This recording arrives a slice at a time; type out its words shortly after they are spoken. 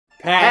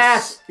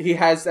Pass. He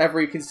has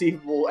every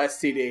conceivable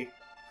STD.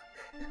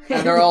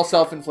 And they're all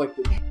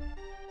self-inflicted.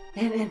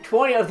 And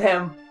 20 of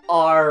them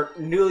are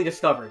newly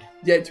discovered.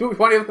 Yeah,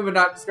 20 of them are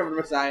not discovered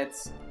by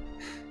science.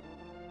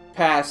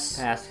 Pass.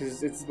 Pass.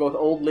 Because it's both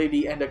old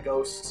lady and a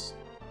ghost.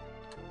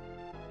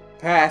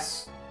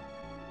 Pass.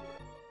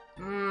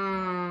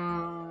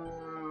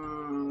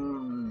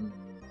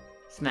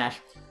 Smash.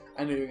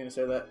 I knew you were gonna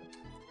say that.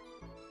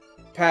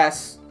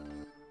 Pass.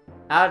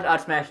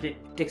 I'd smash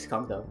Dick's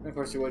Kong though. Of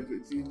course you would.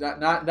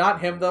 Not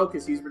him though,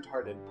 because he's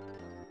retarded.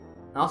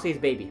 Also, his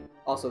baby.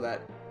 Also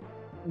that.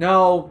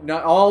 No,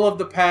 not all of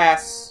the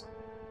pass.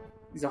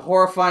 He's a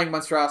horrifying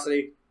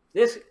monstrosity.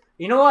 This,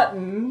 you know what?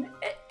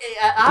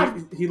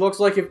 He looks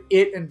like if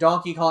it and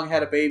Donkey Kong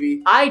had a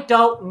baby. I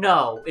don't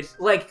know. It's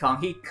Leg Kong.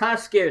 He kind of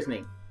scares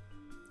me.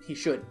 He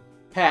should.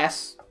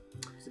 Pass.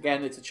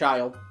 Again, it's a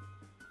child.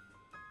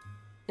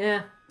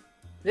 Yeah.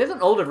 There's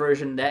an older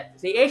version that...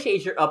 They actually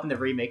aged up in the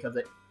remake of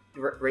the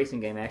racing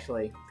game,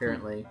 actually,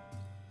 apparently.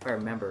 If I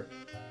remember.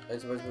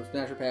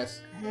 Smash or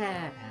pass?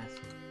 Pass.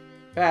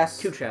 Pass.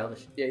 Too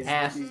childish.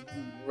 Yeah, he's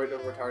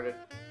retarded.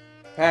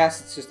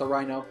 Pass, it's just a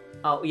rhino.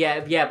 Oh,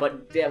 yeah,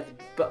 but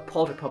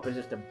Polterpup is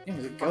just a... It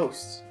was a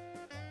ghost.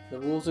 The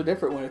rules are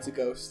different when it's a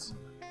ghost.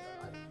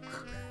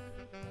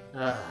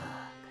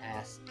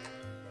 Pass.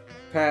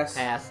 Pass.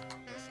 Pass.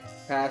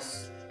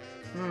 Pass.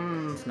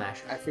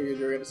 Smash. I figured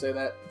you were gonna say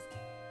that.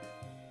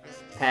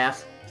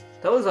 Pass.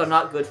 Those are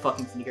not good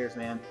fucking sneakers,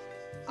 man.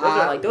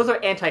 Those are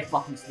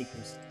anti-fucking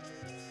sneakers.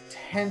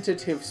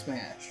 Tentative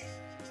smash.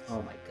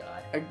 Oh my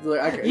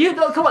god. You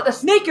don't come on, the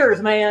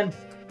sneakers, man!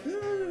 I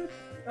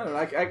don't know,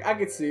 I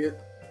could see it.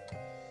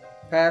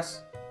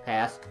 Pass.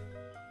 Pass.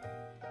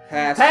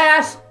 Pass.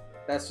 Pass!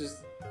 That's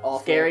just awful.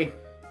 Scary.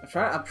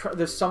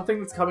 There's something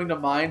that's coming to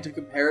mind to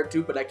compare it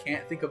to, but I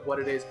can't think of what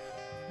it is.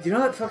 Do you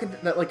know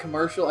that like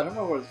commercial? I don't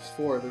know what it was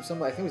for. There was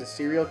some, I think it was a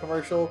cereal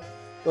commercial.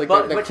 Like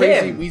that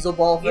crazy weasel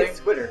ball thing. It's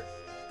Twitter.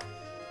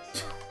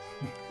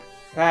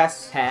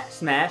 Pass.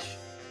 Smash.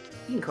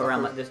 You can go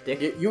around like this,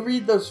 Dick. You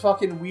read those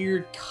fucking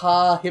weird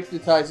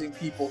hypnotizing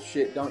people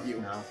shit, don't you?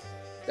 No.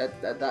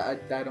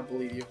 I don't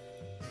believe you.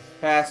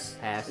 Pass.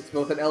 Pass. It's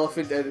both an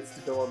elephant and it's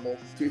adorable.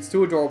 It's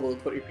too adorable to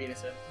put your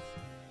penis in.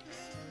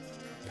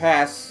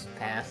 Pass.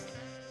 Pass.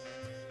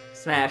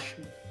 Smash.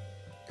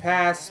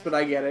 Pass, but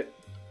I get it.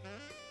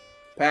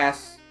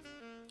 Pass.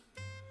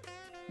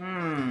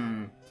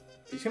 You're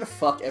just gonna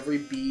fuck every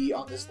bee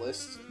on this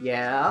list.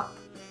 Yeah.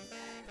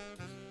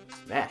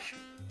 Smash.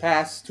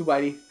 Pass. Too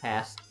bitey.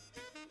 Pass.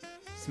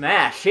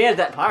 Smash. He has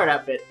that pirate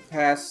outfit.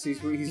 Pass. He's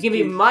gonna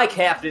be my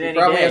captain any day. He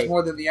probably has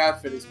more than the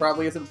outfit. He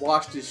probably hasn't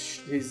washed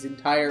his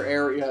entire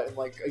area in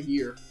like a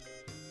year.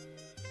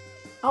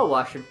 I'll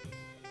wash him.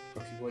 Of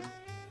course you would.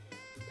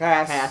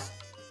 Pass. Pass.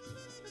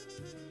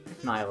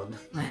 It's an island.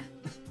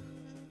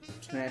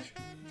 Smash.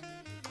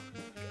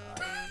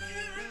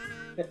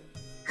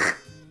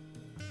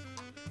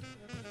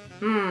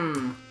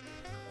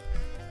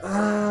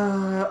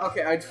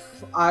 Okay,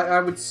 I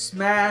would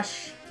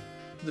smash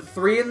the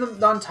 3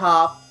 on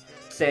top.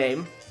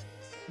 Same.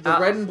 The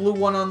red and blue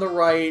one on the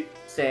right.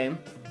 Same.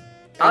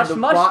 And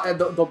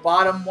the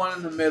bottom one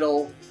in the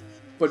middle.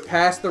 But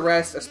past the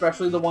rest,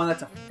 especially the one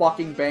that's a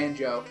fucking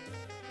banjo.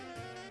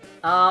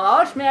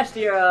 I'll smash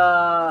the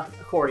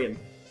accordion.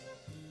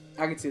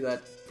 I can see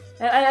that.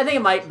 I think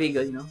it might be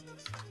good, you know.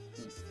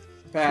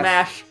 Pass.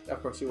 Smash.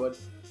 Of course you would.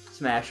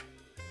 Smash.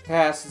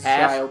 Pass. It's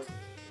Pass. child.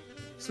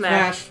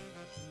 Smash.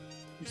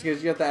 Just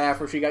because you got the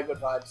afro, she got good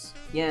vibes.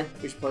 Yeah.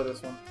 We should play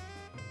this one.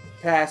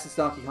 Pass. It's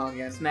Donkey Kong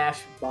again.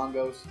 Smash.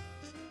 Bongos.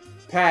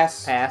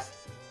 Pass.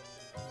 Pass.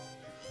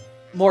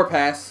 More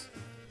pass.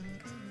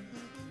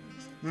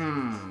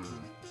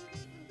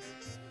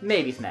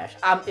 Maybe Smash.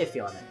 I'm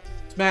iffy on it.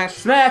 Smash.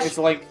 Smash. It's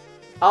like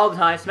all the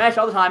time. Smash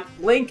all the time.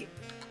 Link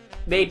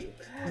made.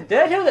 Did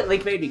I tell you that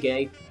Link made me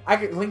gay?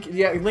 Link.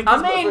 Yeah, Link.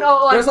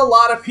 There's a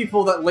lot of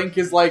people that Link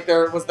is like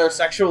was their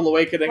sexual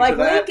awakening. Like to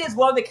that. Link is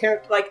one of the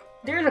characters. Like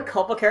there's a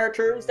couple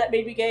characters that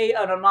made me gay,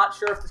 and I'm not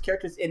sure if this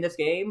character's in this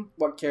game.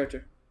 What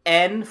character?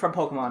 N from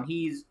Pokemon.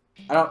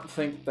 I don't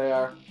think they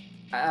are.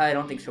 I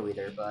don't think so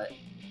either, but.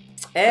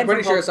 I'm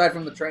pretty sure aside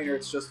from the trainer,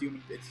 it's just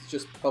human. It's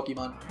just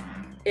Pokemon.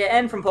 Yeah,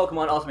 N from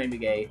Pokemon also made me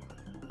gay.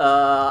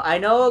 I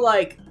know,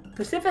 like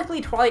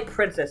specifically Twilight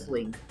Princess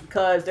Link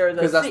because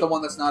that's the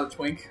one that's not a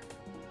twink.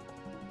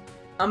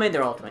 I mean,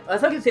 they're all twink. I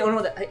think it's the only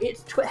one that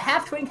it's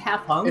half twink,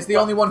 half hunk. It's the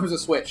only one who's a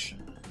switch.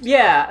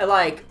 Yeah,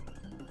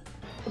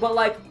 but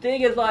the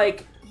thing is,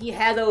 he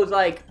had those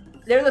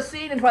there's a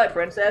scene in Twilight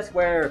Princess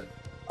where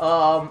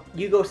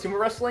you go sumo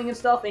wrestling and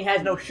stuff, and he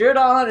has no shirt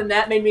on, and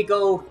that made me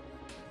go.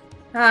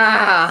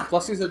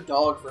 Plus, he's a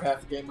dog for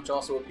half the game, which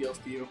also appeals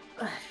to you.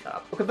 Shut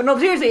up. Okay, but no,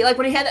 seriously,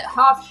 when he had that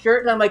half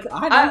shirt, and I'm like,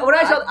 I know what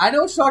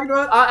you're talking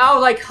about. I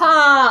was like,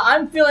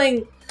 I'm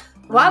feeling.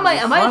 Why am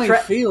I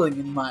feeling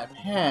in my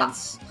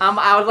pants?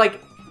 I was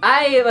like,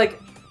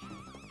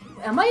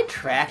 am I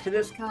attracted to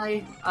this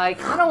guy? I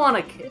kind of want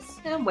to kiss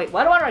him. Wait,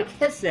 why do I want to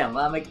kiss him?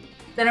 I'm like,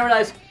 then I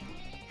realized,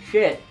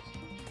 shit,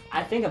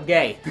 I think I'm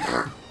gay.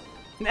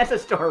 That's a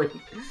story.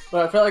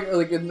 But I feel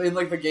like in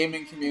like the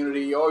gaming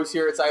community, you always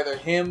hear it's either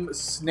him,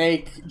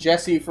 Snake,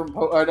 Jesse from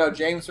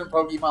James from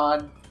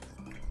Pokemon.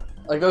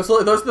 Like those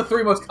are the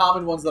three most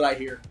common ones that I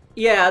hear.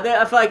 Yeah,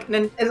 I feel like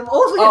it's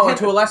mostly and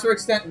to a lesser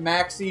extent,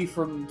 Maxie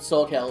from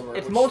Soul Calibur.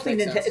 It's mostly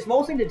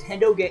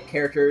Nintendo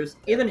characters.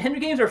 Either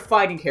Nintendo games or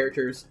fighting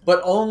characters,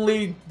 but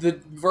only the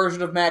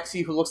version of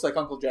Maxie who looks like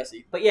Uncle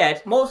Jesse. But yeah,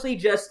 it's mostly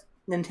just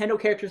Nintendo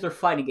characters or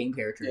fighting game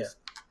characters.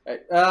 Yeah.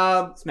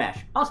 Right.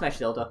 Smash. I'll smash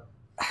Zelda.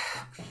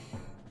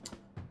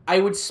 I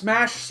would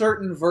smash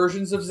certain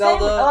versions of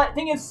Zelda. The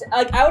thing is,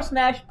 like, I would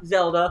smash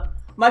Zelda.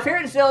 My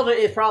favorite Zelda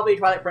is probably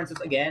Twilight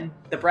Princess again.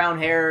 The brown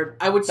hair.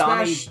 I would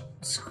smash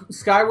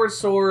Skyward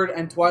Sword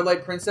and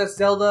Twilight Princess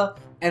Zelda,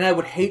 and I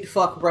would hate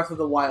fuck Breath of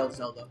the Wild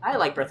Zelda. I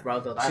like Breath of the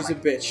Wild Zelda. She's a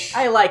bitch.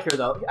 I like her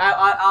though.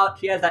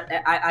 She has that.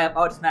 I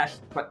would smash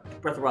Breath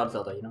of the Wild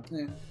Zelda. You know.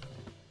 Yeah.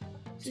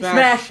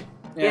 Smash.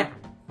 Yeah.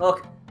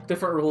 Look.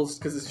 Different rules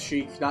because it's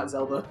Sheik, not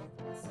Zelda.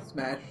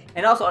 Smash.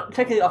 And also,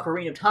 technically,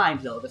 Ocarina of Time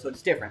Zelda, so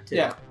it's different too.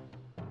 Yeah.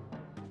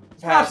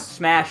 Pass.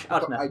 Smash.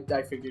 I'll smash.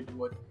 I figured you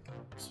would.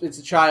 It's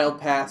a child.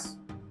 Pass.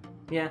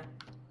 Yeah.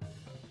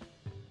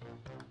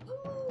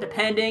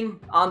 Depending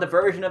on the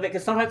version of it,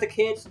 because sometimes it's a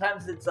kid,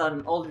 sometimes it's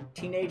an older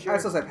teenager. I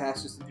still say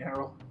pass, just in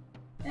general.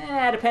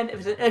 Depend.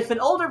 If it's an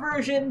older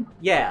version,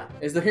 yeah.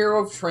 Is the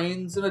hero of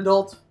Trains an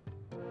adult?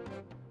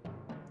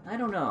 I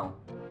don't know.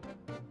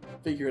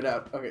 Figure it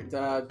out. Okay.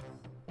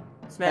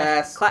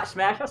 Smash.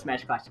 Smash. I'll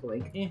smash Classic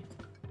Link. Yeah.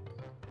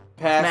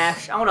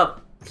 Pass. Smash.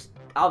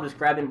 I'll just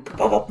grab him.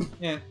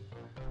 Yeah.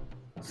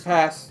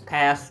 Pass.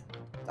 Pass.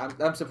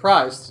 I'm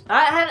surprised.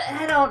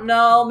 I don't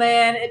know,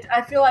 man.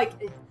 I feel like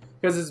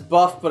because it's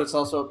buff, but it's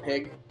also a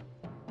pig.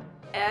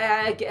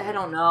 I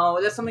don't know.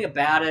 There's something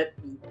about it.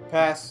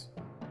 Pass.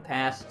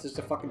 Pass. It's just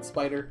a fucking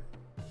spider.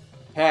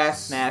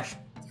 Pass. Smash.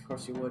 Of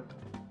course you would.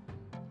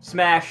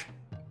 Smash.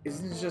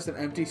 Isn't it just an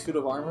empty suit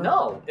of armor?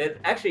 No. It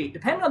actually,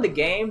 depending on the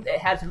game, it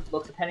has different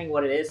looks depending on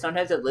what it is.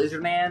 Sometimes it's a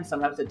lizard man,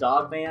 sometimes it's a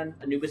dog man,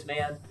 Anubis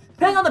man.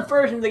 Depending on the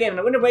version of the game. In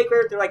the Wind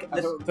Waker, they're like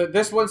this.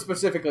 This one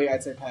specifically,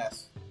 I'd say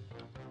pass.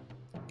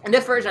 In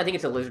this version, I think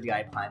it's a lizard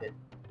guy behind it.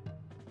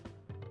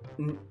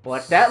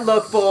 What's that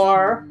look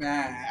for?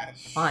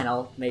 Smash. Fine,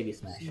 I'll maybe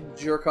smash.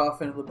 Jerk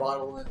off into the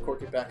bottle and then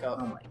cork it back up.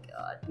 Oh my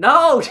god.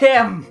 No,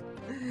 Tim!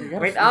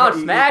 I'll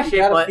smash it, you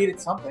gotta but... feed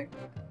it something.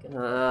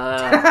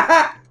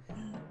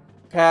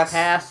 Pass.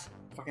 Pass.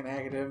 Fucking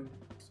negative.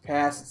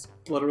 Pass. It's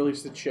literally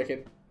just a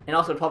chicken. And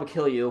also, it'd probably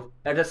kill you.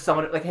 Or just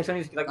someone, like, if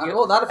somebody's, like...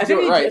 well, not if you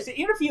do it right.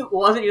 Even if you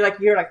wasn't, you're like,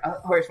 a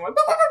horse.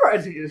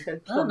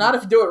 No, not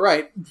if you do it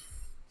right.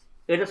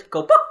 They just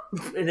go,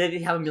 and then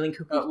you have a million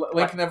cookies.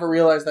 Link never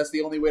realized that's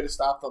the only way to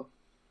stop them.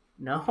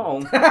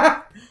 No.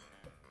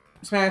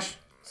 Smash.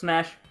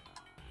 Smash.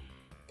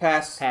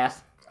 Pass.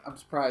 Pass. I'm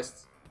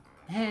surprised.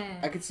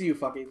 I could see you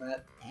fucking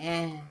that.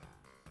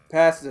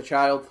 Pass as a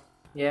child.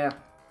 Yeah.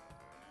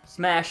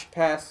 Smash.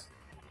 Pass.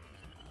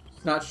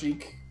 It's not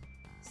chic.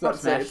 It's not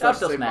smash. It's not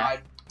still smash.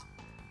 Vibe.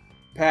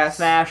 Pass.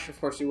 Smash. Of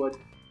course you would.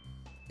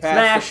 Pass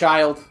Smash. the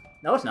child.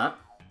 No, it's not.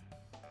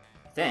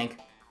 I think.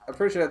 I'm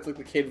pretty sure that's like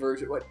the kid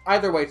version.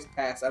 Either way, it's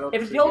pass. I don't.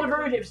 If it's the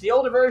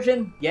older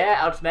version, yeah,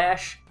 I'll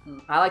smash.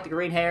 I like the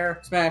green hair.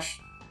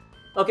 Smash.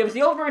 Okay, if it's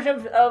the old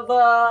version of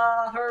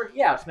her,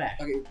 yeah, I'll smash.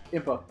 Okay,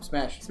 Impa,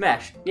 smash.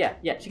 Smash. Yeah.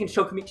 She can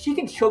choke me. She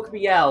can choke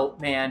me out,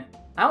 man.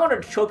 I want her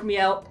to choke me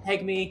out,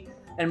 peg me,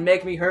 and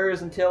make me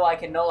hers until I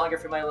can no longer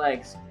feel my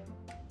legs.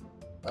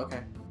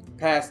 Okay.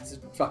 Pass. It's a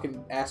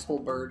fucking asshole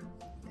bird.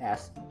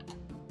 Pass.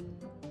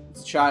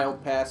 It's a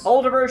child. Pass.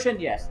 Older version,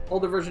 yes.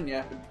 Older version,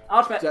 yeah.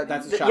 I'll smash.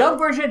 That's a the child. Young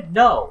version,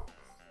 no.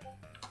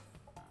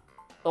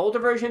 Older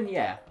version,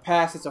 yeah.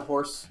 Pass. It's a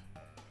horse.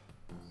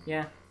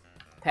 Yeah.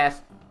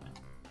 Pass.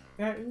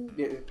 Yeah,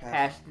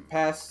 Pass.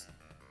 Pass.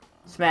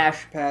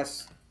 Smash.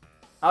 Pass.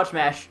 I'll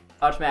smash.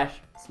 I'll smash.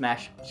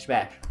 Smash.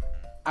 Smash.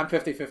 I'm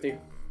 50-50.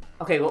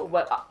 Okay, well,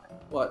 what?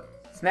 What?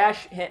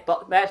 Smash, hit,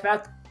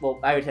 smash. Well,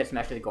 I would say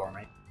smash to the Goron,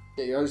 right?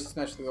 Yeah, you always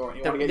smash the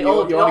Goron.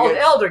 The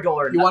Elder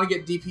Goron. You want to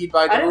get DP'd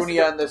by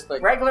Darunia on this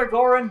thing. Regular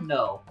Goron?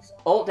 No.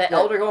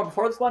 Elder Goron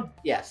before this one?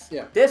 Yes.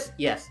 Yeah. This?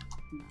 Yes.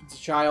 It's a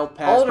child,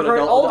 pass.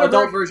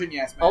 Adult version,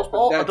 yes.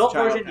 Adult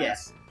version,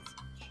 yes.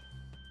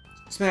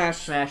 Smash.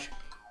 Smash.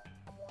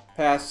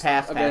 Pass.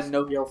 Pass. Again, pass.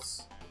 no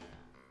gilfs.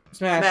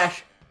 Smash.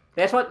 Smash.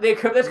 That's what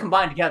let's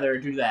combine together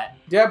and do that.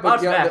 Yeah,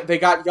 but they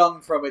got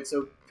young from it,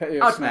 so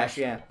I'll smash.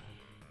 Yeah.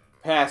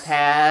 Pass.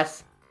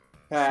 Pass.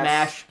 Pass.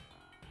 Smash.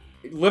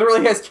 It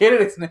literally has Kid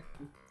in its name.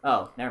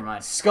 Oh, never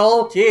mind.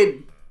 Skull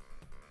Kid.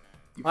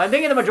 Well, I'm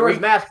thinking the Majora's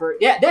Mask for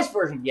this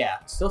version.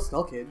 Yeah. Still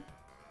Skull Kid.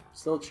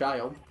 Still a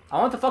child. I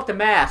want to fuck the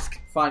mask.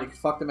 Fine, you can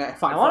fuck the mask.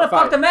 Fine. I want to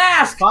fuck the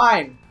mask.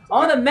 Fine. I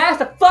want the mask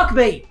to fuck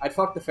me. I'd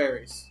fuck the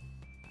fairies.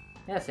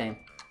 Yeah, same.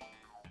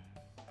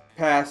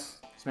 Pass.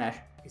 Smash.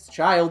 It's a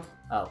child.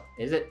 Oh,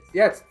 is it?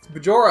 Yeah, it's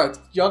Majora. It's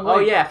young Link. Oh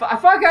yeah, I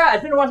forgot. I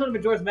think it wasn't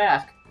Majora's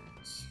Mask.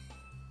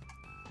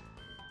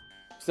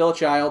 Still a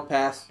child.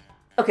 Pass.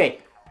 Okay.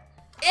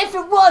 If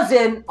it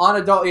wasn't on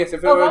adult, yes.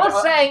 If it I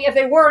was saying if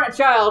they weren't a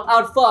child,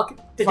 I would fuck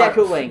the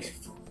Deku Link.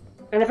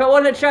 And if I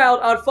wasn't a child,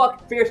 I would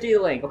fuck Fierce D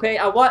the Link. Okay,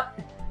 I want.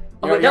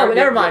 Oh, no,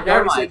 never mind.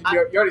 Never mind.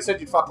 You already said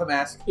you'd fuck the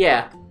mask.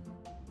 Yeah.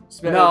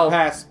 No.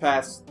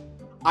 Pass.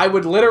 I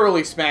would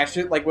literally smash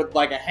it with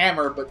a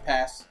hammer, but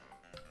pass.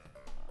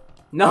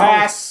 No.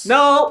 Pass.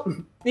 No.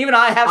 Even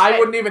I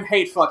wouldn't even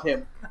hate fuck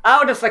him. I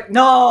would just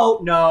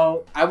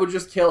no. I would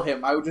just kill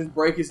him. I would just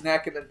break his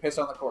neck and then piss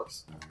on the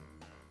corpse.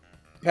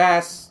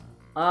 Pass.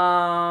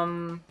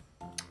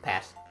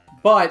 Pass.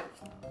 But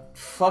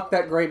fuck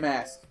that gray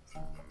mask.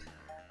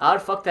 I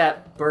would fuck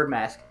that bird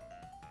mask.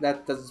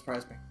 That doesn't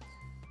surprise me.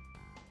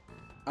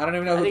 I don't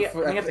even know. I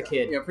think it's a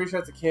kid. Yeah, I'm pretty sure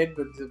it's a kid,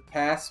 but the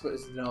pass, but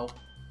it's no.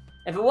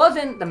 If it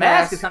wasn't, the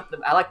mask is something.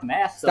 I like the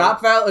mask.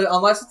 Stop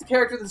unless it's a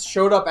character that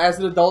showed up as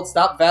an adult.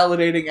 Stop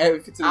validating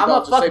if it's an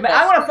adult.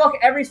 I want to fuck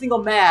every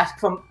single mask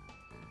from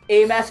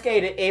A mask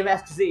A to A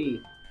mask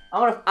Z.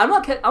 I'm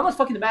not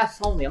fucking the masks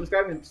only. I'm just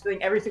grabbing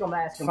every single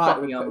mask and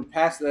fucking them.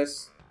 Pass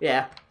this.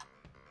 Yeah.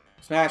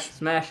 Smash.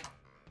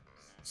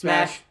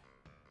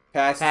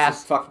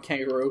 Pass. Fucking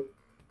kangaroo.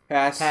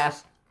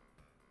 Pass.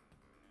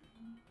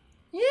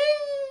 Yeah.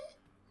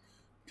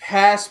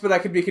 Pass, but I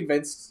could be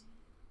convinced.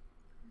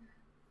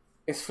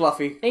 It's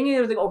fluffy. Thinking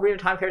of the Ocarina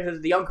of Time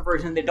characters, the younger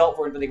version and the adult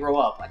version when they grow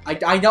up.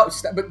 I know,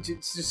 but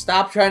just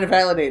stop trying to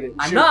validate it.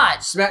 I'm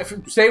not.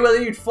 Say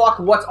whether you'd fuck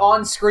what's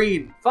on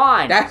screen.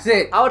 Fine. That's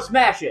it. I would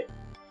smash it.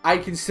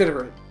 I'd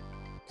consider it.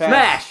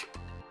 Pass.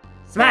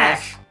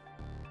 Smash.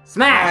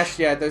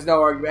 Yeah, there's no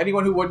argument.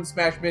 Anyone who wouldn't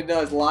smash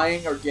Midna is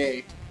lying or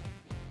gay.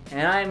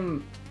 And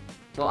I'm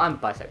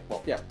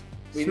bisexual. Yeah.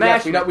 We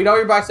know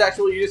you're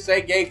bisexual. You just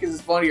say gay because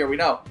it's funnier. We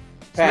know.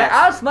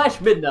 I'll smash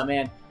Midna,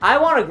 man. I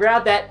want to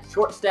grab that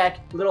short stack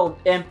little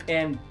imp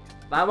and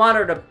I want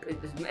her to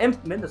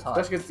imp Midna's hot.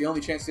 Especially because it's the only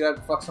chance you have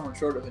to fuck someone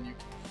shorter than you.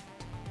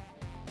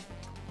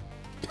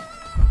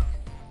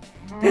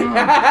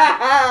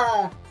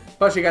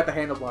 Plus, you got the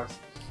handlebars.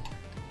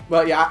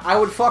 Well, yeah, I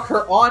would fuck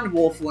her on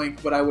Wolf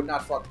Link, but I would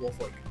not fuck Wolf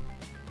Link.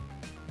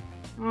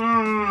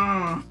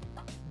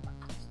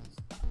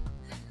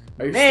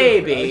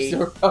 Maybe. Are you still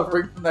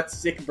recovering from that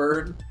sick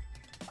burn?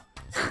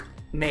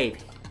 Maybe.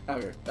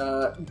 Okay.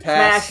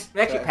 Pass.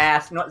 Smash. Actually,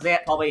 pass. Not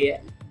that probably.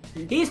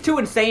 He's too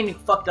insane and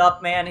fucked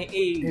up, man.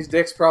 His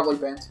dick's probably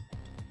bent.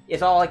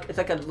 It's all like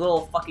a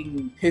little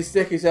fucking. His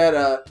dick is at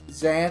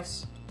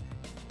Xant's.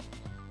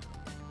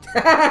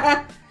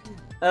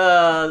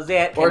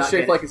 Zant. Or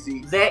shaped like a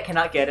Z. Zant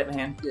cannot get it,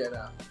 man. Yeah,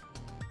 no.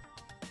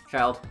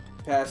 Child.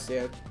 Pass.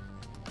 Yeah.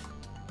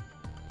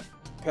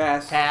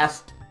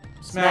 Pass.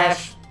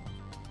 Smash.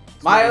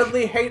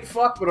 Mildly hate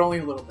fuck, but only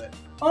a little bit.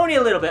 Only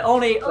a little bit.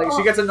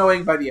 She gets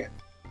annoying by the end.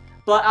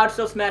 But I'd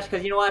still smash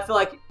because, you know what, I feel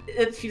like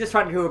she's just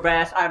trying to do her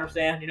best. I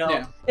understand, you know?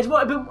 Yeah. It's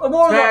more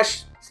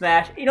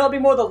smash. You know, it'd be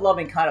more the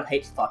loving kind of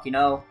hate fuck, you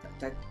know?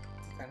 I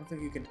don't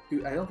think you can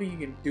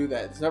do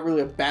that. It's not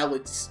really a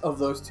balance of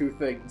those two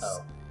things.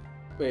 Oh.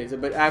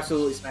 But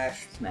absolutely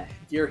smash.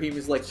 Girahim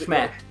is like...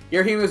 Smash.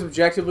 Girahim is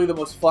objectively the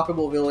most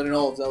fuckable villain in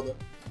all of Zelda.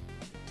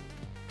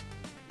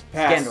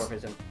 Pass.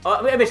 Scandorfism. Oh,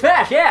 I mean,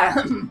 smash,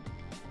 yeah!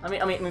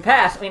 I mean,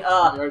 pass. You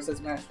already said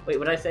smash. Wait,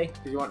 what did I say?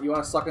 You want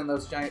to suck in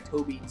those giant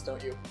toe beans,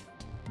 don't you?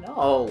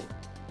 No.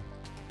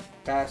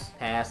 Pass.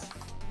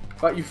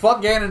 But you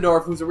fuck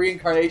Ganondorf, who's a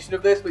reincarnation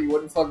of this, but you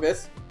wouldn't fuck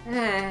this?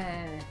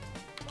 I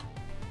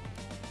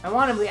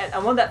want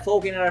that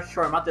full Ganondorf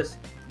charm, not this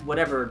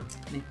whatever.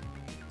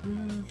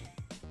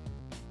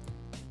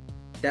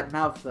 That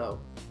mouth, though.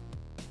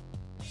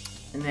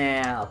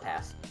 Nah, I'll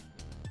pass.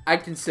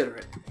 I'd consider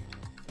it.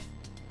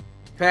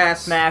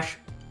 Pass. Smash.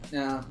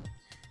 Yeah.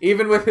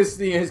 Even with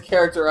his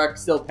character arc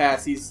still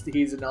pass, he's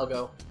a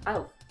no-go.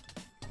 Oh.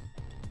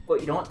 What,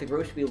 you don't want the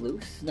Groose to be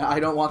loose? No, I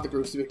don't want the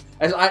Groose to be...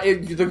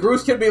 the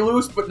Groose can be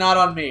loose, but not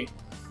on me.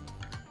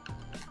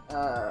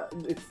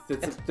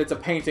 It's a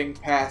painting.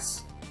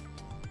 Pass.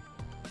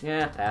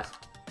 Yeah, pass.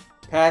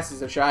 Pass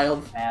is a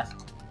child. Pass.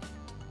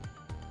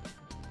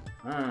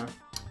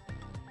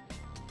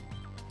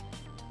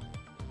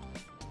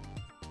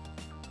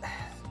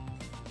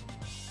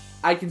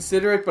 I'd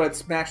consider it, but I'd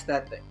smash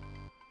that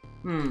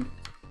thing.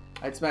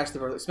 I'd smash the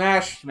version.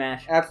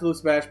 Smash! Absolute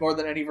smash, more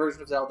than any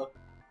version of Zelda.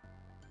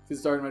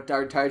 Because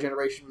our entire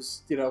generation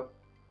was, you know,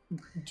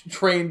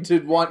 trained to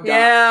want God.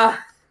 Yeah!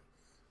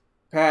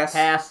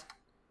 Pass.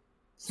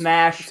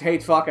 Smash.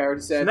 Hate fuck, I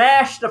already said.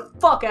 Smash the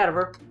fuck out of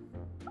her.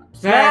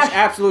 Smash!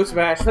 Absolute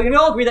smash. So can we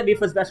all agree that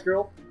Mipha's best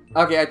girl?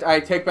 Okay, I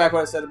take back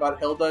what I said about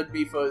Hilda.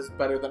 Mipha is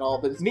better than all,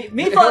 but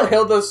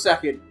Hilda's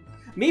second.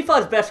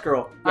 Mipha's best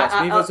girl. Yes,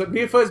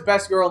 Mipha's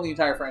best girl in the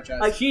entire franchise.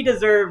 Like, she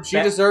deserved...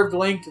 She deserved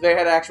Link. They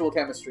had actual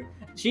chemistry.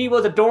 She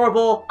was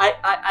adorable.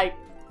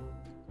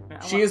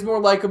 She is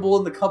more likable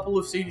in the couple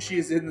of scenes she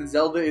is in than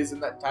Zelda is in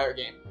that entire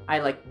game.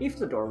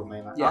 Mipha's adorable,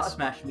 man. Yes. I'll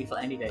smash Mipha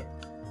any day.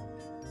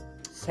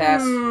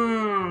 Pass.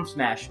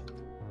 Smash.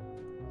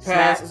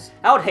 Pass.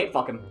 I would hate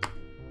fuck him.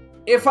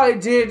 If I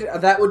did,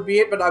 that would be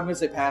it, but I'm gonna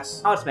say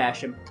pass. I would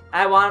smash him.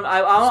 I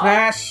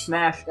Smash.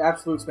 Smash.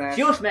 Absolute smash.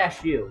 She'll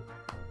smash you.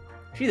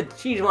 She's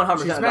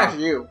 100%. She'll smash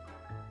you.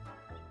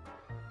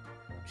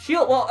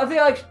 I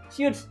feel like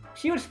she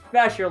would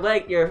smash your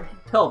leg, your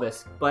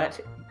pelvis, but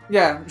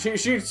Yeah, she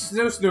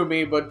snoo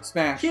me, but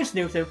smash. she just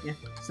knew to. Yeah,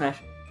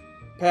 smash.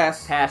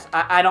 Pass. Pass.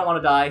 I don't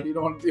want to die. You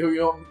don't want to do. You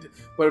don't.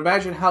 But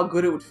imagine how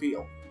good it would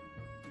feel.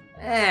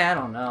 I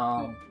don't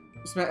know.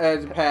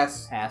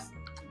 Pass. Pass.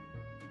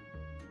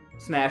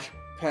 Smash.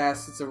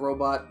 Pass. It's a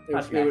robot.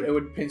 It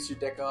would pinch your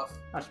dick off.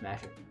 I'll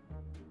smash it.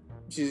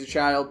 She's a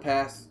child.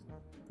 Pass.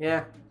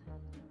 Yeah.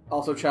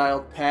 Also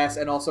child. Pass.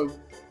 And also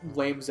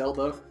lame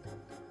Zelda.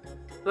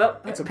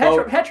 Well,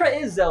 Petra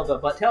is Zelda,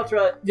 but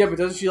Tetra... Yeah, but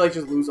doesn't she, like,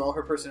 just lose all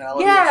her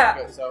personality?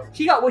 Yeah! So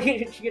She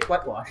gets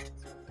whitewashed.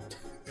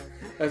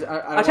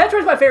 Tetra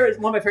is my favorite,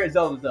 one of my favorite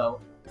Zeldas,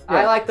 though. Yeah.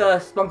 I like the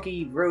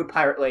spunky, rude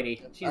pirate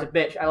lady. She's a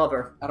bitch. I love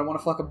her. I don't want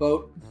to fuck a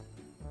boat.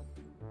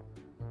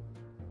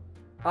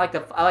 I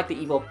like the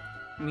evil,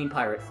 mean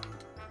pirate.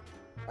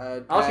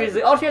 All she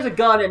has a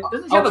gun, and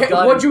doesn't she have a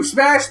gun? Would you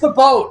smash the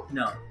boat?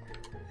 No.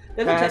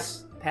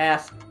 Pass.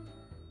 Pass.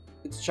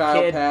 It's a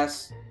child. Kid.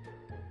 Pass.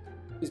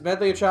 Is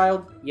Medley a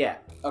child? Yeah.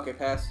 Okay,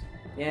 pass.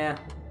 Yeah.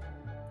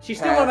 She's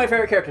still one of my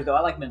favorite characters, though.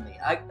 I like Medley.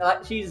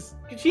 She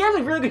has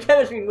a really good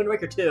chemistry in Wind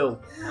Waker 2.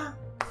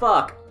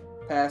 Fuck.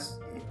 Pass.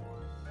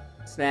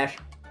 Smash.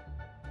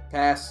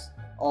 Pass.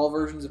 All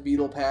versions of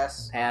Beetle.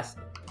 Pass. Pass.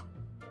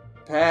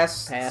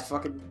 Pass. Pass. It's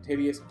fucking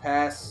hideous.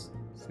 Pass.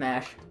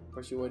 Smash. Of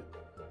course you would.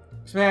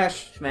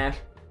 Smash. Smash.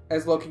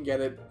 Eslo can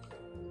get it.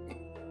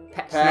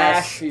 Pass.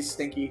 Smash. He's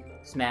stinky.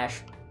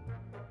 Smash.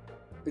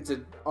 It's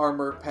an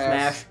armor.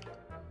 Pass. Smash.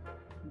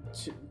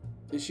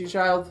 Is she a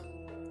child?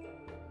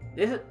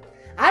 Is it?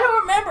 I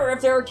don't remember if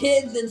there were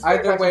kids in Spirit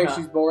Either Tracks or way, not.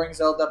 she's boring.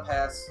 Zelda.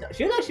 Pass. No,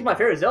 she was actually my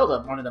favorite Zelda,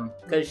 one of them,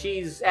 because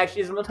she's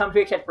actually a time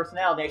she had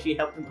personality. Actually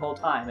helped him the whole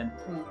time, and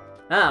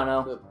I don't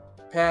know.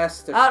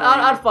 Pass.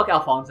 I'd fuck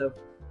Alfonso.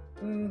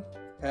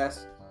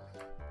 Pass.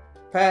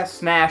 Pass.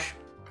 Smash.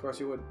 Of course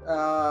you would.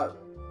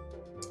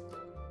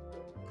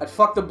 I'd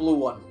fuck the blue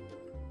one.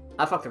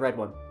 I'd fuck the red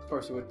one. Of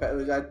course you would.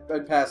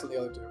 I'd pass on the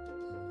other two.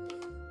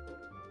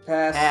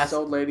 Pass. Pass.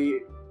 Old lady.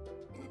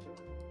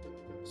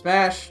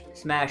 Smash.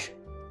 Smash.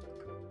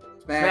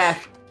 Smash.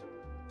 Smash.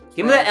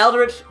 Give me that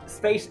eldritch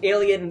space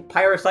alien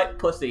parasite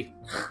pussy.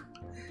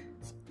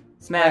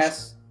 Smash.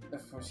 Pass.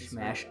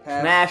 Smash.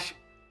 Pass. Smash.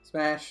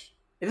 Smash.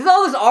 This is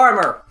all this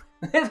armor.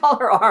 It's all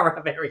her armor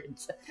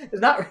variants.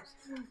 It's not. Can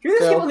you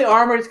just skip on the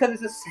armor just because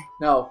it's the same?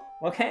 No.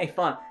 Okay,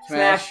 fun.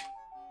 Smash.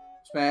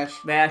 Smash.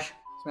 Smash.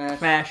 Smash.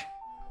 Smash.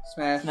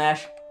 Smash.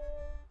 Smash.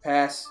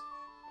 Pass.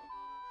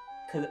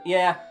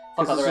 Yeah.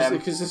 Fuck other M.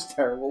 Because this is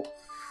terrible.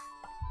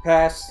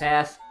 Pass.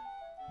 Pass.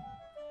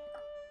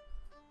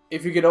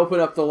 If you could open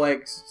up the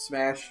legs,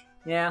 smash.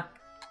 Yeah.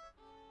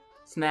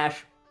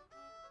 Smash.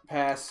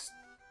 Pass.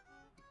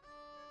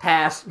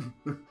 Pass.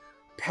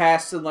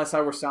 Pass unless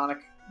I were Sonic.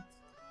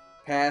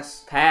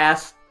 Pass.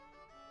 Pass.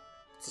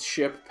 It's a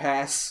ship.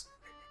 Pass.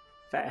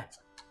 Pass.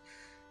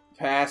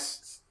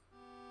 Pass.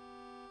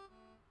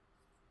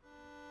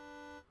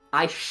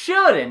 I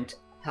shouldn't,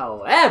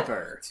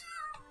 however.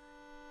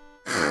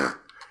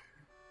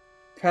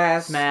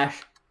 Pass.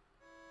 Smash.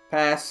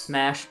 Pass.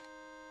 Smash.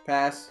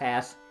 Pass.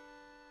 Pass.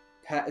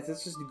 Pass.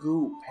 That's just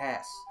goo.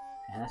 Pass.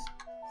 Pass.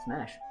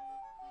 Smash.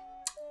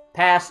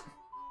 Pass.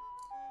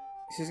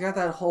 She's got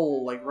that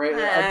hole, like, right...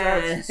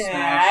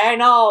 Smash. I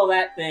know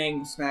that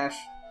thing. Smash.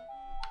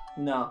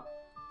 No.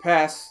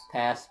 Pass.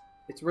 Pass.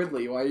 It's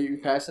Ridley. Why are you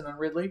passing on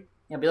Ridley?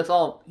 Yeah, but he looks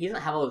all... He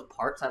doesn't have all those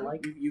parts I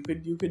like. You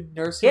could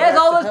nurse He him has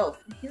back all to those... health.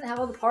 He doesn't have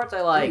all the parts I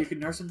Yeah, you like. could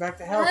nurse him back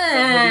to health.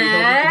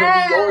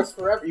 He'll be yours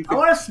forever. You I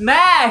want to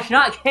smash,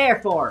 not care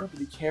for.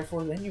 be careful,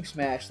 then you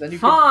smash. Then you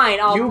Fine,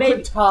 you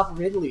could top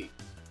Ridley.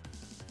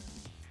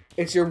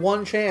 It's your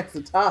one chance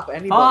to top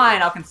anybody.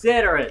 Fine, I'll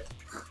consider it.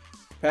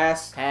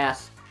 Pass.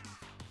 Pass.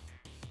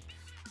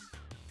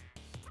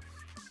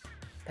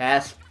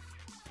 Pass.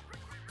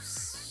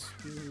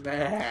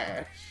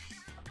 Smash.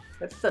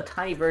 That's just a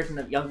tiny version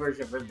of young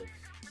version of Ridley.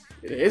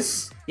 It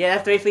is? Yeah,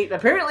 that's basically...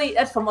 Apparently,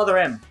 that's from Other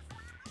M.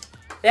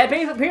 Yeah,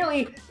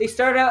 apparently, they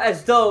started out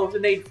as those,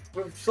 and they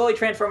slowly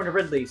transformed into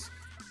Ridleys.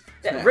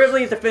 Smash.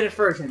 Ridley is the finished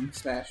version.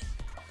 Smash.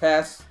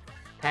 Pass.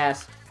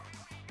 Pass.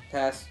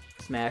 Pass.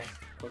 Smash.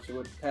 Of course you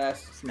would.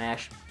 Pass.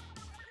 Smash.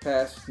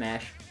 Pass.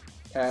 Smash.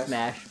 Pass.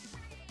 Smash.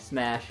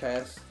 Smash.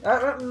 Pass.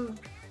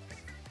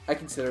 I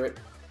consider it.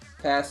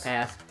 Pass.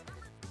 Pass.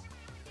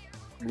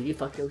 Would you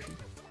fuck Yoshi?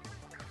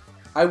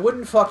 I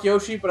wouldn't fuck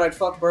Yoshi, but I'd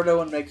fuck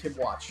Birdo and make him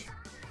watch.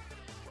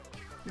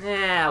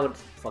 Nah, I would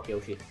fuck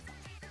Yoshi.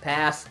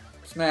 Pass.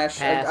 Smash.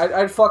 Pass.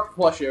 I'd fuck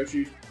plush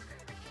Yoshi.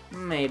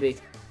 Maybe.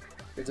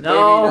 It's a No.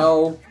 baby.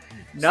 No.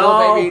 No.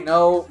 Still baby.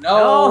 No.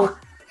 No.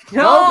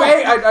 No. No,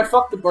 baby. I'd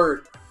fuck the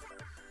bird.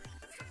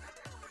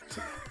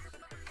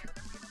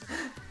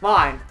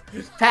 Fine.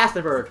 Just pass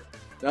the bird.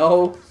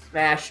 No.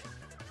 Smash.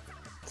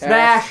 Pass.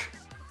 Smash.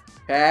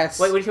 Pass.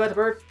 Wait, what did you say about the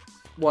bird?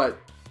 What?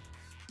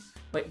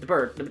 Wait, the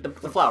bird.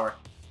 The flower.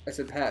 I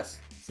said pass.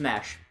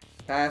 Smash.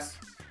 Pass.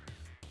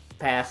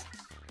 Pass.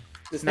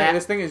 This Smash.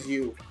 this thing is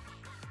you.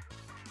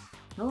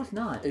 No, it's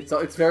not.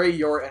 It's very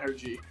your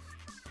energy.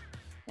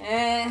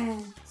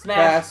 Smash.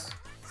 Pass.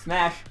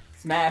 Smash.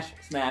 Smash.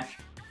 Smash.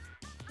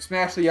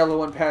 Smash the yellow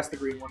one, pass the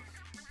green one.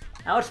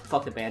 I would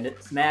fuck the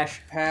bandit.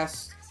 Smash.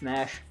 Pass.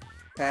 Smash.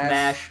 Pass.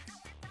 Smash.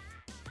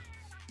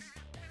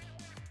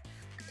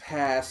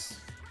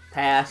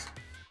 Pass.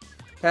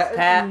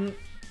 Pass.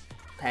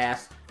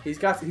 Pass.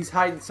 He's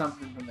hiding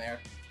something from there.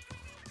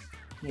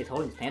 He's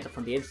holding his pants up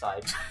from the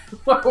inside.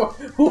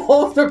 Who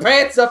holds their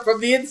pants up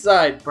from the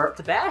inside? Burt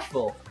the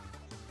Bashful.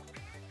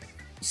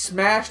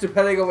 Smash,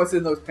 depending on what's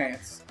in those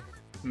pants.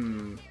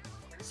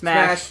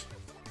 Smash.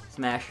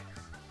 Smash.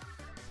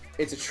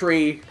 It's a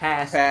tree.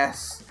 Pass.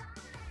 Pass.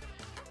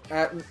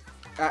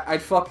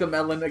 I'd fuck the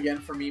melon again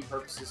for meme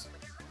purposes.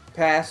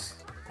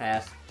 Pass.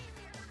 Pass.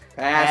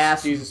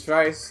 Pass. Jesus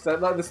Christ.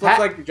 This looks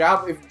like the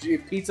job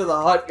if Pizza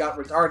the Hut got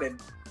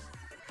retarded.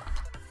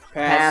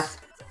 Pass.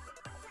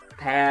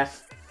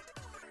 Pass.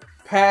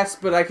 Pass,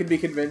 but I can be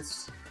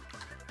convinced.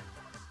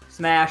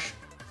 Smash.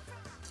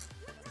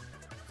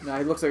 No,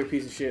 he looks like a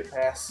piece of shit.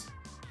 Pass.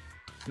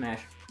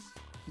 Smash.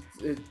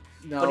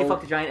 No. What, do you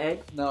fuck the giant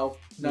egg? No.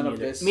 None of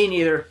this. Me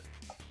neither.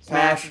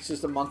 Smash. Smash. It's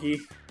just a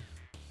monkey.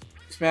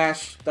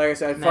 Smash. Like I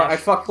said, I'd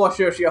fuck Plush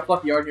Yoshi. I'll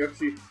fuck Yarn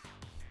Yoshi.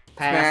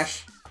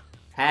 Pass. Smash.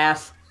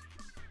 Pass.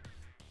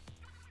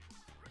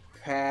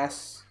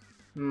 Pass.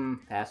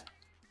 Pass.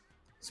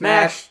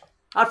 Smash.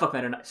 I'd fuck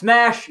Meta Knight.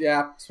 Smash.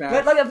 Yeah,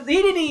 smash. But, like,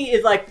 DDD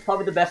is like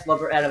probably the best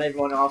lover out of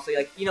everyone. Honestly,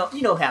 like you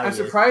know how. I'm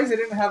surprised they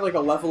didn't have like a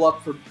level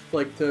up for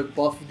like to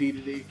buff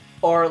DDD.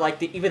 Or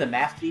like even the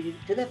Master DDD.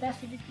 Did they have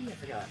Master DDD? I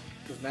forgot.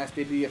 Was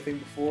Master DDD a thing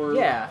before?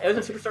 Yeah, it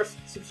was in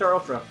Superstar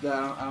Ultra.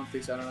 No, I don't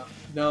think so. I don't know.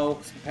 No,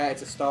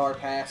 it's a star.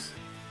 Pass.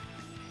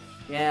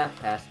 Yeah,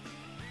 pass.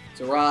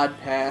 It's a rod.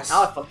 Pass. I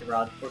would fuck the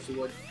rod. Of course you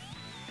would.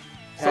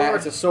 Sword.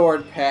 It's a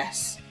sword.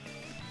 Pass.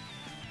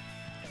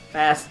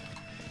 Pass.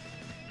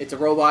 It's a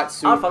robot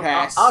suit.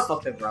 Pass. I'll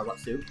fuck the robot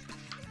suit.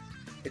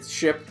 It's a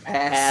ship.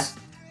 Pass. Pass.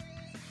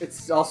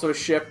 It's also a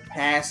ship.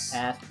 Pass.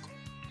 Pass.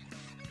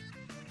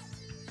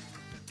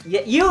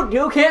 Yeah,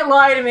 you can't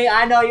lie to me.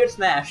 I know you'd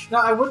smash. No,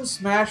 I wouldn't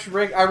smash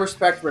Rick. I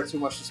respect Rick too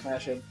much to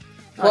smash him.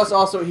 Plus,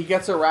 also, he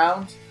gets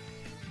around.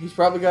 He's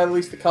probably got at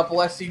least a couple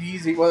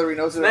STDs, whether he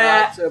knows it or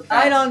not. So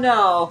I don't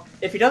know.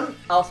 If he doesn't,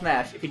 I'll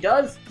smash. If he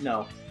does,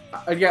 no.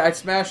 Yeah, I'd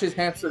smash his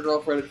hamster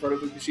girlfriend in front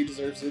of him because she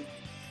deserves it.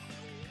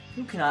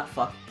 You cannot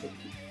fuck.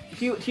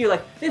 You're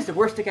like, this is the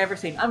worst thing I've ever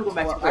seen. I'm going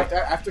back to Rick.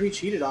 After he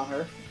cheated on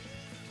her.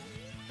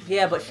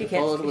 Yeah, but she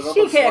can't.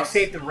 She can't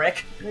save the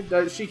Rick.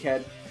 She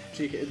can.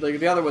 She can. Like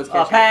the other ones.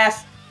 Oh,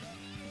 pass.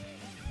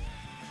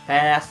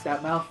 Pass.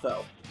 That mouth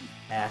though.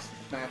 Pass.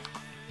 Smash.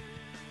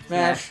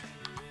 Smash.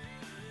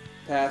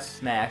 Pass.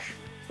 Smash.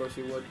 Of course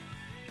you would.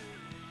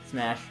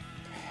 Smash.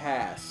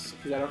 Pass.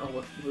 Because I don't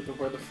know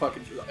where the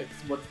fucking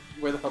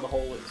where the hell the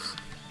hole is.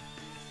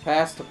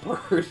 Pass to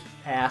bird.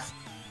 Pass.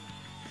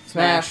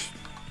 Smash.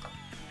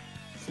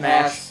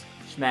 Smash.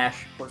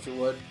 Smash. Of course you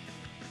would.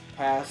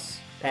 Pass.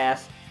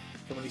 Pass.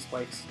 So many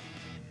spikes.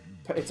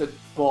 It's a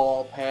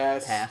ball.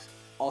 Pass. Pass.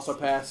 Also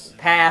pass.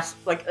 Pass.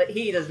 Like,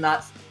 he does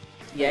not...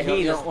 Yeah,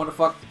 he don't want to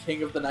fuck the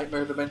king of the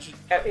nightmare dimension.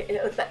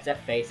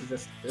 That face is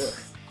just... Ugh.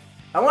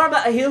 I wonder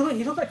about... He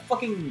looks like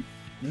fucking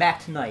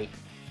Mac Knight.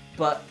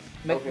 But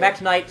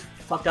Mac Knight's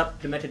fucked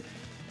up, demented,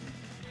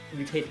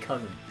 mutated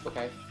cousin.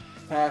 Okay.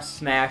 Pass.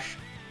 Smash.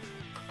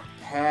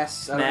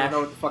 Pass. I don't know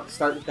what the fuck to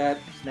start with that.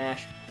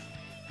 Smash.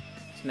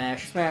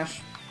 Smash.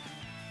 Smash.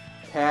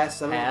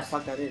 Pass. I don't know what the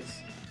fuck that is.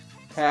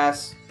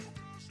 Pass.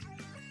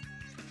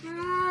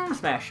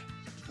 Smash.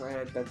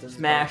 Right, that doesn't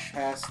Smash.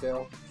 Pass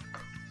still.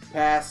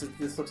 Pass.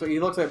 This looks like he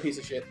looks like a piece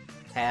of shit.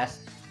 Pass.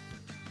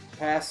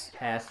 Pass.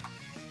 Pass.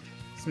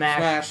 Smash.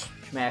 Smash.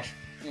 Smash.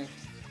 Yeah.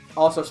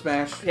 Also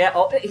smash. Yeah.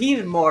 Oh,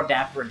 he's more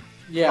dapper and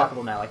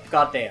fuckable now. Like,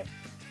 goddamn.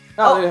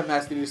 Oh, they didn't have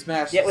mask DDD.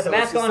 Smash. Yeah, with the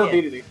mask on. Still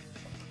DDD.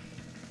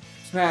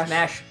 Smash.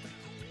 Smash.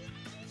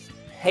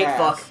 Hate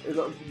fuck.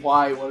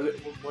 Why?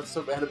 What's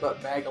so bad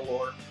about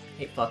Magalore?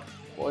 Hate fuck.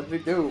 What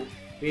did they do?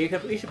 We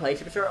should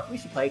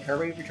play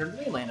Kirby Return to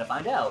the Mainland to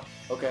find out.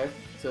 Okay,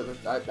 so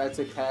I'd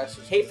say pass.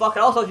 Hate fuck.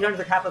 And also, he turns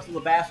the capitalist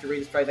little bastard.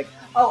 He's like,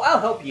 oh,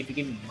 I'll help you if you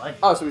give me money.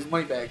 Oh, so he's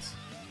money bags.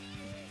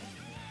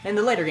 In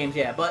the later games,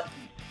 yeah, but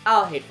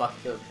I'll hate fuck.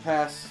 So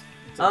pass.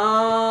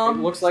 It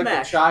looks like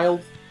smash. a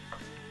child.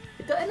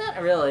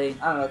 Not really.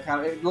 I don't know.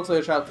 Kind of. It looks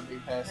like a child to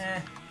me. Pass.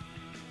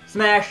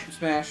 Smash.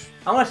 Smash.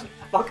 I want to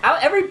fuck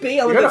every bee.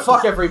 You're gonna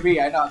fuck every bee.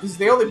 I know. This is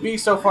the only bee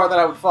so far that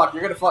I would fuck.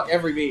 You're gonna fuck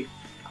every bee.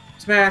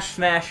 Smash.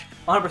 Smash.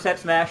 100%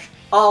 smash.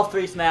 All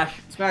three smash.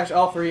 Smash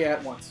all three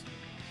at once.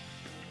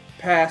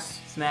 Pass.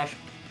 Smash.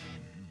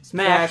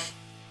 Smash.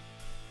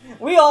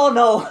 We all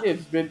know.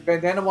 It's been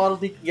Bandana Waddle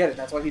Dee can get it.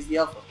 That's why he's the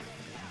alpha.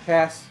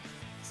 Pass.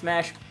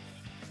 Smash.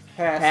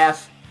 Pass.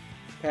 Pass.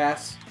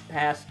 Pass.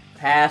 Pass.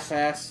 Pass.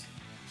 Pass.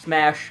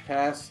 Smash.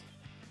 Pass.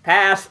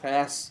 Pass.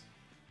 Pass.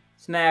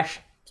 Smash.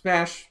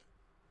 Smash.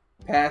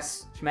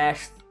 Pass.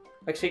 Smash.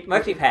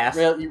 Actually pass.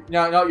 No,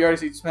 you already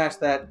see smash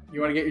that.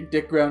 You want to get your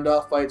dick ground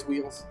off by its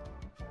wheels.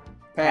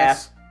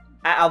 Pass.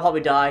 I'll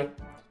probably die.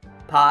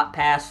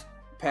 Pass.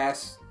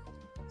 Pass.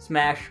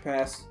 Smash.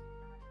 Pass.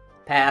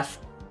 Pass.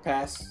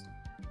 Pass.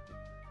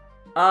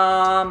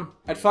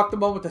 I'd fuck the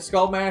one with the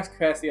skull mask.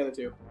 Pass the other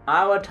two.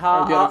 I would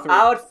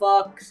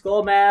fuck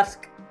Skull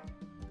Mask.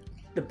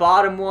 the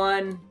bottom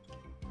one,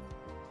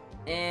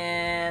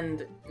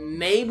 and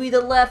maybe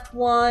the left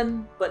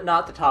one, but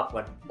not the top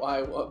one.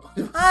 Why? What?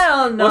 I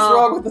don't know. What's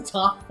wrong with the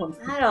top one?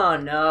 I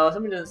don't know.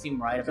 Something doesn't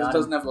seem right about him. Because it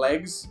doesn't have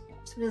legs?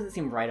 Something doesn't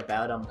seem right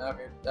about him.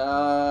 Okay.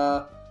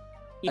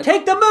 You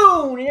take the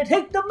moon, and you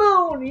take the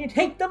moon, and you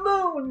take the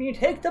moon, and you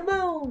take the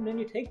moon, and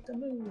you take the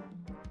moon.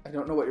 I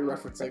don't know what you're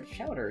referencing.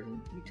 Shouter,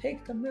 you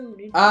take the moon.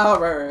 You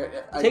right.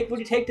 Would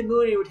you take the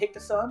moon, and you would take the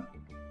sun?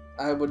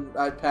 I wouldn't.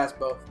 I'd pass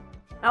both.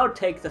 I would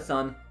take the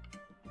sun,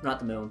 not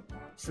the moon.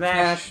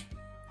 Smash.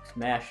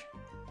 Smash.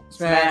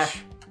 Smash.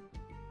 Smash.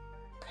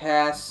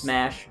 Pass.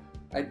 Smash.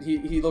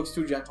 He looks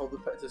too gentle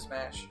to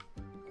smash.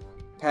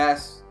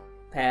 Pass.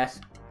 Pass.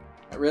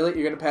 Really?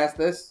 You're gonna pass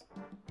this?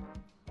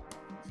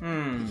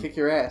 Hmm. Kick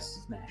your ass.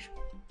 Smash.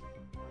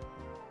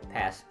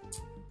 Pass.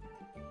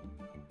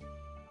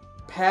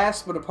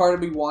 Pass, but a part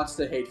of me wants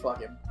to hate fuck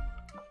him.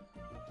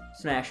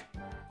 Smash.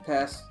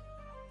 Pass.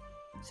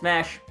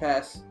 Smash.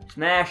 Pass.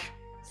 Smash.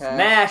 Pass.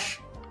 Smash.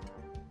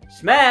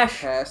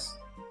 Smash. Pass.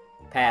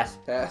 Pass.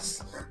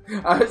 Pass.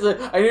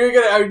 I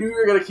knew you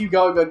were gonna keep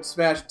going, but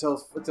smash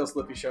until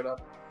Slippy showed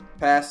up.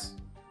 Pass.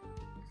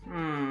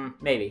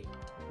 Maybe.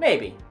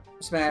 Maybe.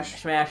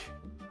 Smash. Smash.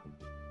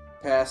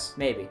 Pass.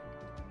 Maybe.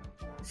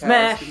 Pass.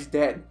 Smash. He's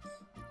dead.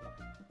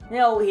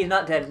 No, he's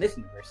not dead in this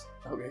universe.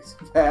 Okay, so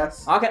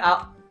pass. Okay,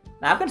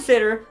 I'll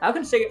consider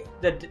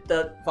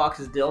the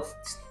Fox's DILF.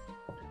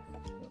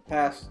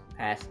 Pass.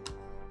 Pass.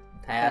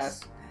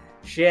 Pass.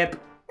 Ship.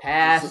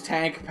 Pass. This is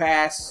tank.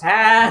 Pass.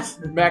 Pass.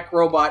 Mech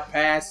robot.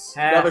 Pass.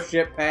 Pass. Another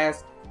ship.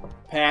 Pass.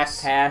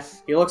 Pass.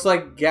 Pass. He looks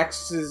like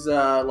Gex's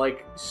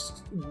like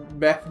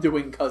meth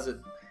doing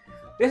cousin.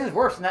 This is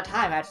worse than that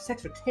time I had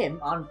sex with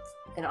Tim on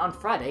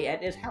Friday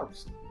at his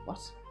house. What?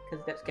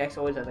 Because that's Gex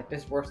always like,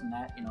 this is worse than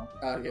that, you know.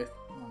 Okay.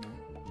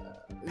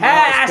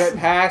 Pass! No,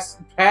 pass!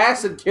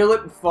 Pass and kill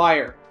it and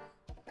fire.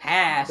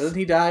 Pass! Doesn't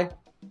he die?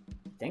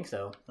 I think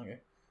so. Okay.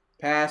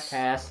 Pass.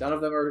 Pass. None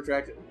of them are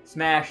retracted.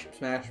 Smash.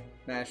 Smash.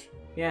 Smash.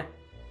 Yeah.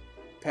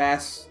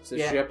 Pass. It's a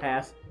ship.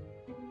 Pass.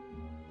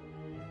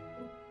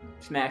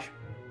 Smash.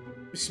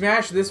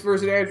 Smash this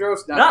version of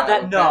Andros? Not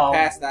that, no.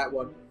 Pass that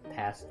one.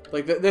 Pass.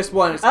 Like, this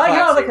one is I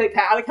classic.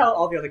 like how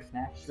all the other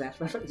smash.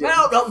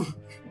 Yeah. No!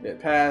 Yeah,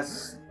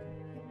 pass.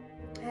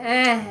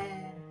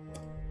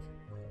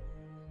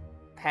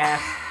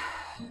 Pass.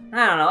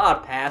 I don't know, I'll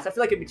pass. I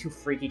feel like it'd be too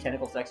freaky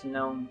tentacle sex, you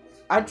know.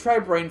 I'd try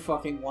brain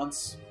fucking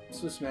once.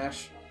 So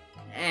smash.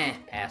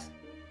 Pass.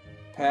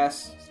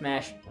 Pass.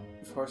 Smash.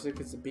 Of course, if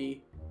it's a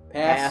B.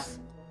 Pass.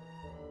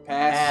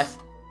 Pass. Pass.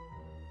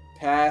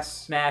 Pass.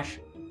 Smash.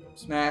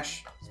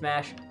 Smash.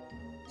 Smash.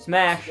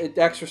 Smash.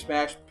 Extra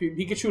smash.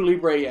 Pikachu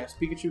Libre, yes.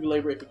 Pikachu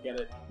Libre could get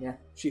it. Yeah.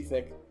 She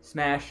thick.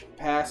 Smash.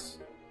 Pass.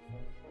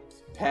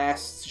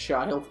 Pass.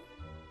 Child.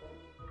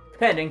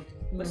 Depending.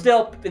 But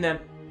still, in them.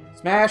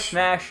 Smash.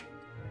 Smash.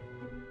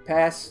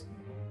 Pass.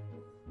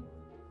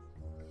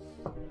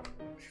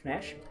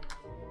 Smash.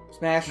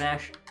 Smash.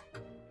 Smash.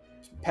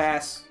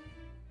 Pass.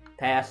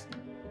 Pass. Pass.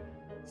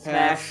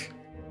 Smash.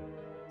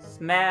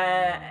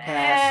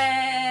 Smash.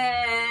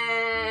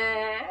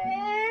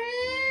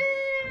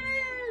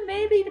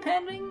 Maybe,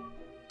 depending.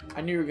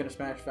 I knew you were gonna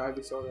smash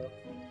Ivysaur though.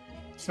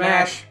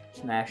 Smash.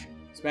 Smash.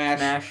 Smash.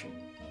 Smash.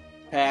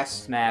 Pass.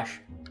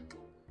 Smash.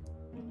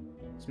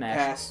 Smash.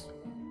 Pass.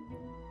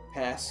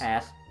 Pass.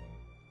 Pass.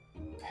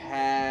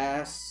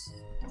 Pass.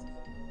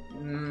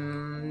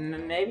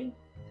 Maybe.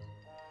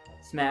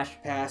 Smash.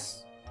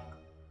 Pass.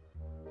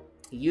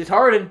 Use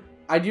Harden.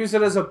 I'd use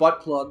it as a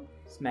butt plug.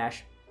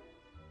 Smash.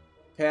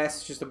 Pass.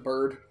 It's just a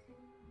bird.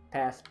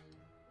 Pass.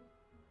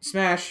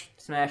 Smash.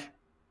 Smash.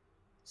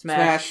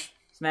 Smash.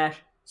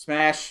 Smash.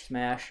 Smash.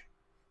 Smash.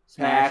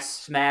 Pass.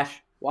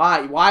 Smash.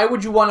 Why? Why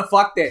would you want to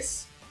fuck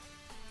this?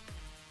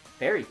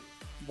 Very.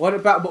 What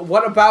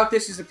about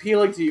this is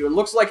appealing to you? It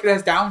looks like it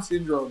has Down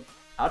syndrome.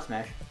 I would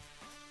smash.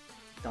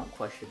 Don't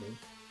question me.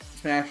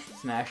 Smash.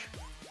 Smash.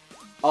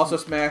 Also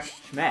smash.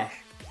 Smash.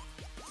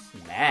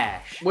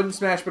 Smash. Wouldn't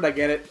smash, but I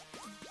get it.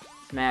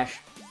 Smash.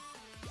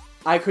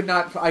 I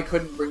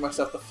couldn't bring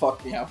myself to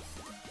fuck Meowth.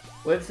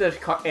 What's the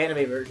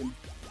anime version?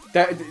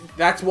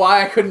 That's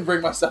why I couldn't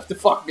bring myself to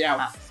fuck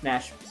Meowth.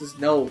 Smash. This is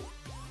no.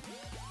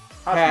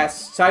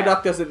 Pass.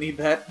 Psyduck doesn't need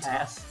that.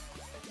 Pass.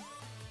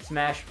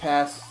 Smash.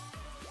 Pass.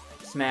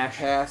 Smash.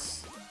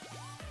 Pass.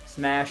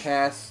 Smash.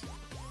 Pass.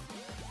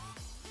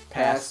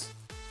 Pass.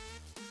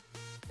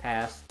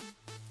 Pass.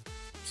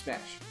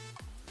 Smash.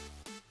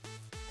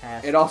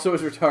 Pass. It also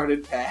is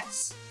retarded.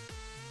 Pass.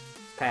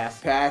 Pass.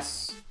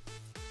 Pass.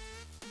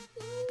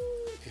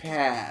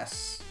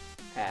 Pass.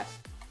 Pass.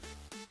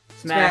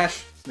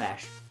 Smash.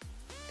 Smash. Smash.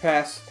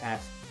 Pass.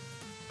 Pass.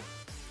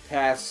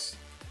 Pass.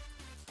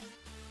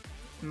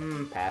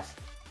 Pass.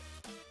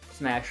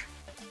 Smash.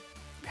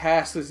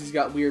 Pass because he's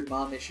got weird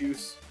mom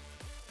issues.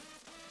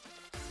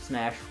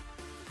 Smash.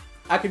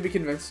 I can be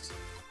convinced.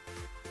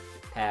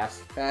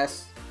 Pass.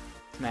 Pass.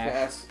 Smash.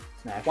 Pass.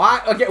 Smash.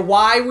 Why? Okay,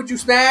 why would you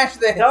smash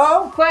this?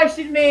 Don't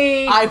question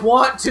me! I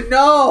want to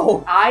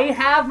know! I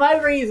have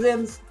my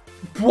reasons.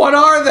 What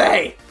are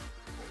they?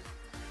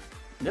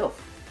 MILF.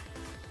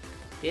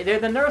 They're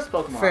the nurse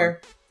Pokemon.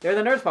 Fair. They're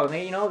the nurse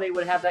Pokemon. You know, they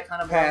would have that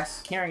kind of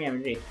caring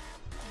energy.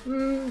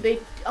 They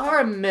are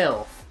a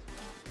MILF.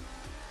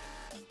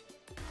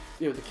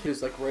 Yeah, the kid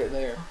is like right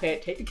there.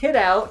 Okay, take the kid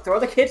out, throw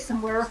the kid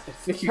somewhere. I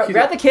think you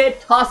Grab the kid,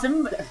 toss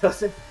him,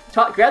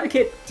 grab the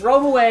kid, throw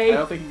him away. I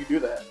don't think you can do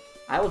that.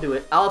 I will do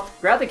it. I'll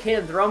grab the kid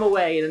and throw him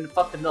away, and then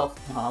fuck the MILF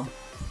mom.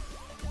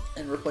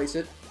 And replace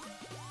it.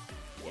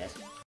 Yes.